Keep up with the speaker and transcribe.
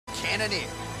Cannonier.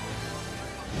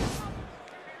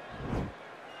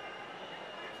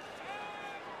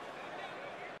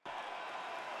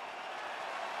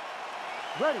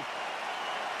 Ready.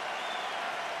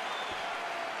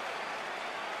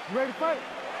 You ready to fight?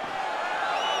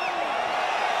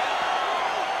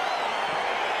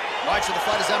 All right, so the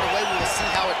fight is underway. We will see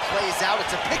how it plays out.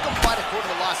 It's a pick'em fight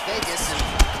according to Las Vegas, and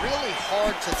really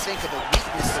hard to think of a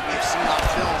weakness that we've seen on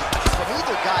film from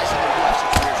either guys in their UFC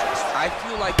careers. I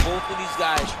feel like both of these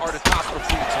guys are the top of the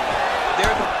food chain.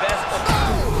 They're the best of the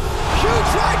food. Huge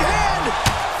right hand!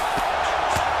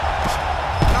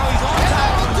 Now he's on top.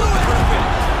 He'll do it.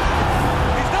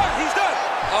 He's done. He's done.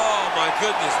 Oh, my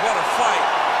goodness. What a fight.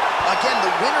 Again,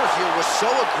 the winner here was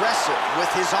so aggressive with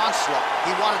his onslaught.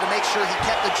 He wanted to make sure he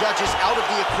kept the judges out of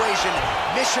the equation.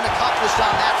 Mission accomplished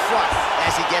on that front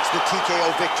as he gets the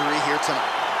TKO victory here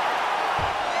tonight.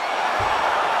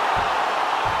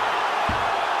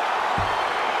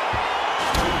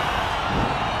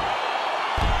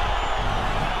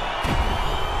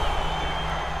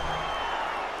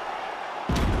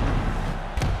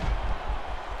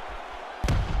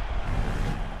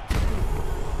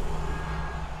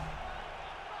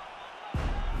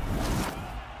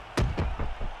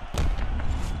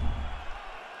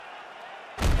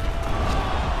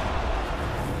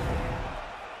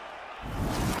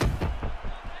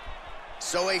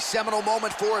 So a seminal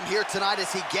moment for him here tonight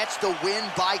as he gets the win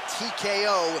by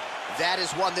TKO. That is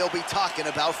one they'll be talking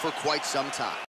about for quite some time.